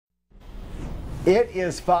It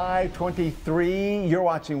is 5:23. You're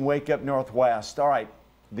watching Wake Up Northwest. All right,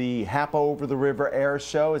 the Happo Over the River Air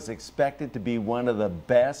Show is expected to be one of the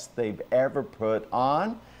best they've ever put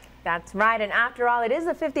on. That's right, and after all, it is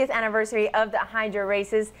the 50th anniversary of the Hydro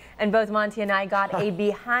races, and both Monty and I got a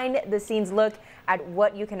behind-the-scenes look at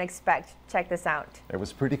what you can expect. Check this out. It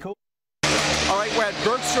was pretty cool. All right, we're at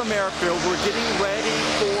Bergstrom Airfield. We're getting ready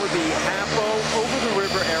for the Happo Over the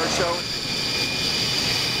River Air Show.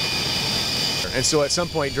 And so at some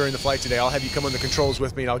point during the flight today, I'll have you come on the controls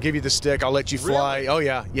with me, and I'll give you the stick. I'll let you fly. Really? Oh,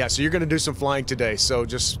 yeah. So you're going to do some flying today, so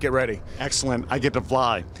just get ready. Excellent. I get to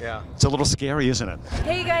fly. Yeah. It's a little scary, isn't it?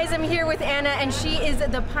 Hey guys, I'm here with Anna, and she is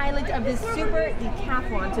the pilot of this super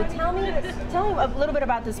decathlon. So tell me a little bit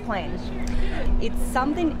about this plane. It's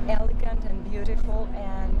something elegant and beautiful,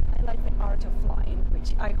 and I like the art of flying,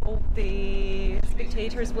 which I hope the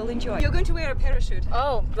spectators will enjoy. You're going to wear a parachute.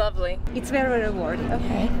 Oh, lovely. It's very rewarding.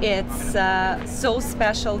 Okay. It's so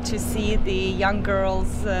special to see the young girls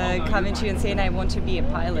coming to you and saying, I want to be a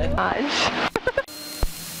pilot.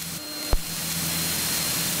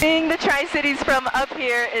 Seeing the Tri-Cities from up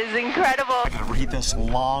here is incredible. I gotta read this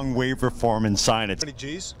long waiver form and sign it. How many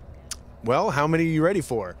G's? Well, how many are you ready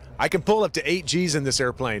for? I can pull up to 8 G's in this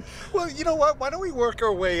airplane. Well, you know what? Why don't we work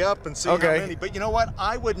our way up and see how many? But you know what?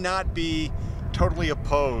 I would not be totally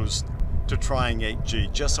opposed to trying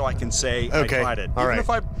 8G, just so I can say I tried it.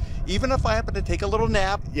 Even if I happen to take a little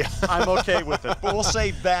nap, I'm okay with it. But we'll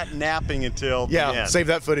save that napping until the end. Save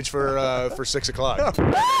that footage for 6 o'clock.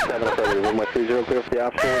 730, clear for the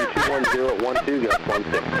option, 210 at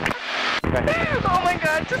 12, gust 16. Oh my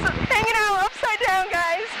God, just hanging out upside down,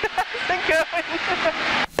 guys. How's it going?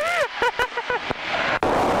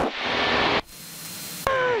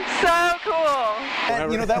 So cool.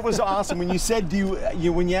 And, you know, that was awesome. When you said,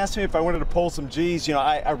 when you asked me if I wanted to pull some G's, you know,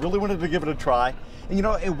 I really wanted to give it a try. And, you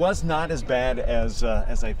know, it was not as bad as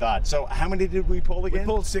I thought. So how many did we pull again? We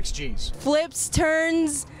pulled 6 G's. Flips,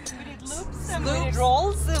 turns. We did loops, and we did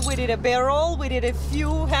rolls, we did a barrel, we did a few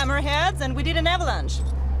hammerheads, and we did an avalanche.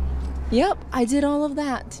 Yep, I did all of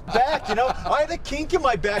that. Back, you know, I had a kink in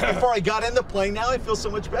my back before I got in the plane. Now I feel so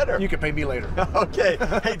much better. You can pay me later. Okay.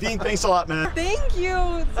 Hey, Dean, thanks a lot, man. Thank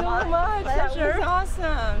you so much. That was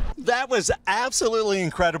awesome. That was absolutely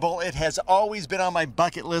incredible. It has always been on my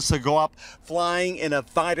bucket list to go up flying in a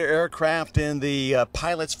fighter aircraft, and the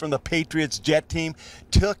pilots from the Patriots jet team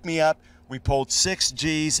took me up. We pulled 6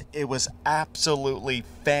 G's. It was absolutely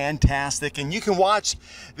fantastic. And you can watch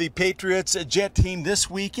the Patriots jet team this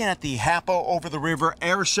weekend at the Happo Over the River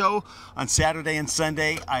Air Show on Saturday and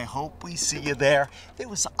Sunday. I hope we see you there. It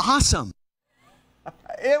was awesome.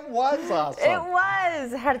 It was awesome. It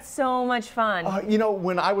was. Had so much fun. You know,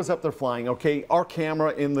 when I was up there flying, okay, our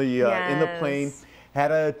camera in the plane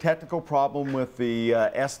had a technical problem with the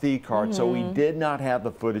SD card, so we did not have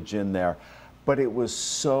the footage in there. But it was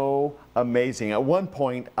so amazing. At one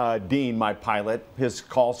point, Dean, my pilot, his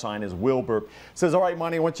call sign is Wilbur, says, all right,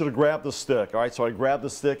 Monty, I want you to grab the stick. All right, so I grab the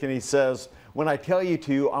stick, and he says, when I tell you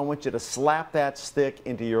to, I want you to slap that stick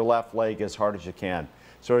into your left leg as hard as you can.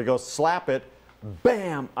 So he goes, slap it,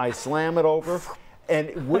 bam, I slam it over.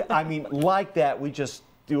 And I mean, like that, we just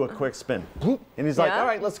do a quick spin. And he's like, all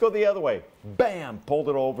right, let's go the other way. Bam, pulled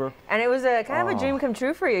it over. And it was a kind of a dream come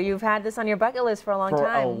true for you. You've had this on your bucket list for a long time. For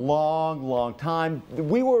a long, long time.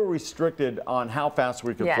 We were restricted on how fast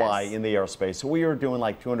we could fly in the airspace. So we were doing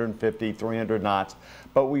like 250, 300 knots,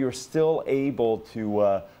 but we were still able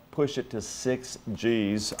to push it to 6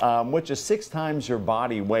 G's, which is 6 times your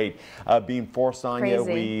body weight being forced on you.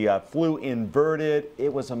 We flew inverted.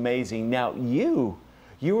 It was amazing. Now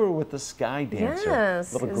you were with the Sky Dancer.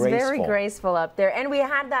 Yes, it was very graceful up there. And we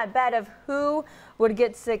had that bet of who would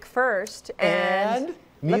get sick first. And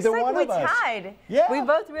neither one of us. We tied. Yeah. We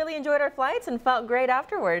both really enjoyed our flights and felt great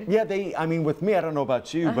afterward. Yeah, I mean, with me, I don't know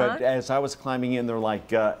about you, but as I was climbing in, they're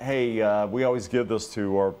like, hey, we always give this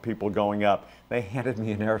to our people going up. They handed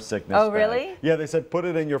me an air sickness bag. Really? Yeah, they said put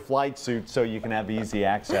it in your flight suit so you can have easy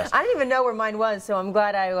access. I didn't even know where mine was, so I'm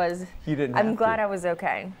glad I was. You didn't I'm glad I was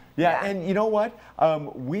okay. Yeah, and you know what?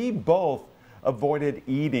 We both avoided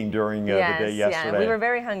eating during the day yesterday. Yeah, we were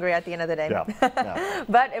very hungry at the end of the day. Yeah.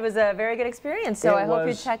 But it was a very good experience, so I hope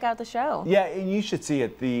you check out the show. Yeah, and you should see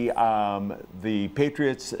it. The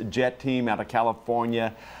Patriots jet team out of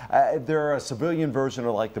California, they're a civilian version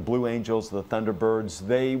of like the Blue Angels, the Thunderbirds.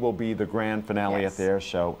 They will be the grand finale at the air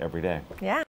show every day. Yeah.